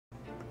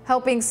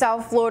Helping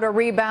South Florida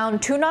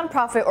rebound, two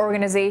nonprofit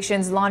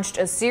organizations launched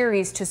a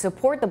series to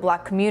support the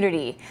Black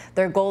community.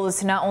 Their goal is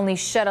to not only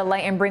shed a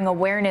light and bring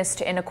awareness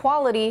to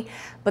inequality,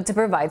 but to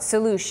provide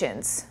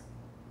solutions.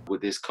 With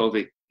this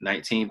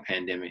COVID-19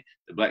 pandemic,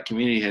 the Black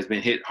community has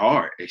been hit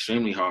hard,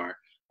 extremely hard,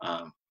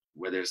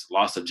 whether it's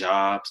loss of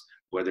jobs,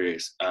 whether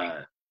it's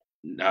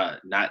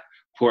not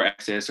poor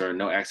access or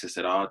no access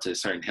at all to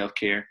certain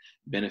healthcare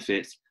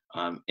benefits,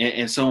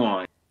 and so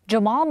on.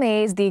 Jamal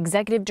Mays, the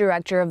executive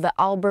director of the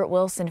Albert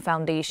Wilson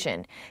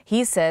Foundation.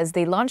 He says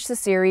they launched the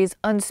series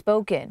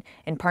Unspoken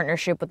in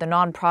partnership with the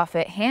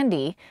nonprofit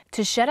Handy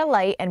to shed a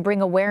light and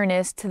bring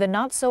awareness to the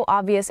not so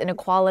obvious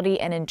inequality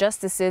and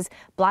injustices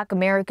Black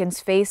Americans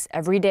face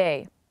every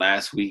day.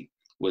 Last week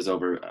was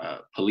over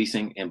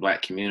policing in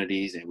Black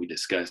communities, and we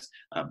discussed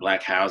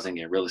Black housing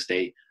and real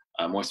estate,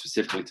 more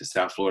specifically to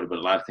South Florida, but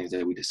a lot of things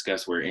that we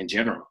discussed were in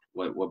general,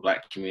 what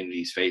Black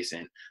communities face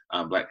and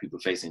Black people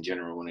face in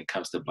general when it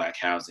comes to Black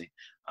housing,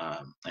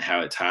 and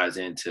how it ties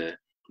into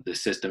the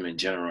system in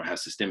general, how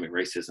systemic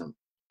racism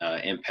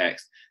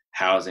impacts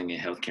housing and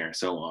healthcare and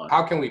so on.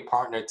 How can we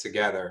partner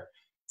together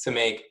to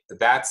make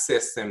that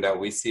system that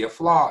we see a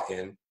flaw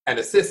in, and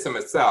the system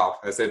itself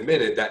has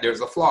admitted that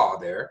there's a flaw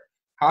there,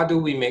 how do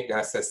we make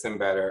that system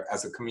better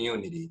as a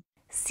community?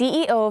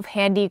 CEO of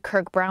Handy,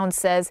 Kirk Brown,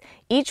 says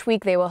each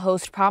week they will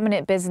host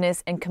prominent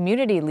business and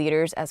community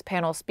leaders as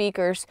panel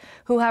speakers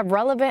who have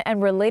relevant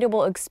and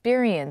relatable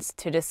experience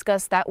to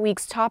discuss that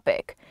week's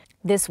topic.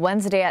 This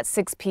Wednesday at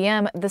 6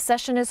 p.m., the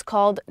session is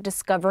called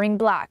Discovering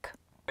Black.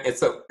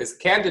 It's a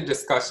candid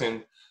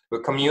discussion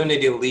with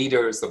community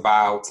leaders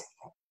about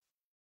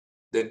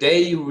the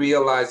day you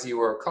realize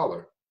you are of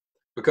color.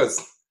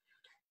 Because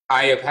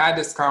I have had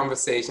this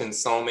conversation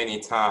so many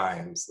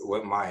times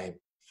with my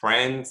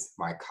friends,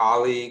 my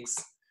colleagues,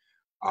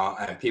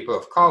 and people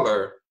of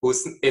color,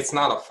 it's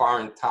not a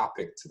foreign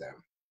topic to them.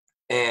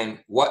 And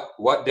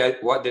what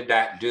did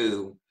that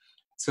do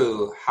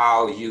to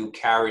how you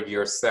carried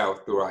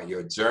yourself throughout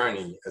your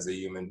journey as a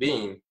human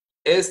being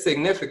is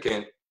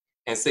significant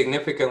and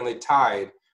significantly tied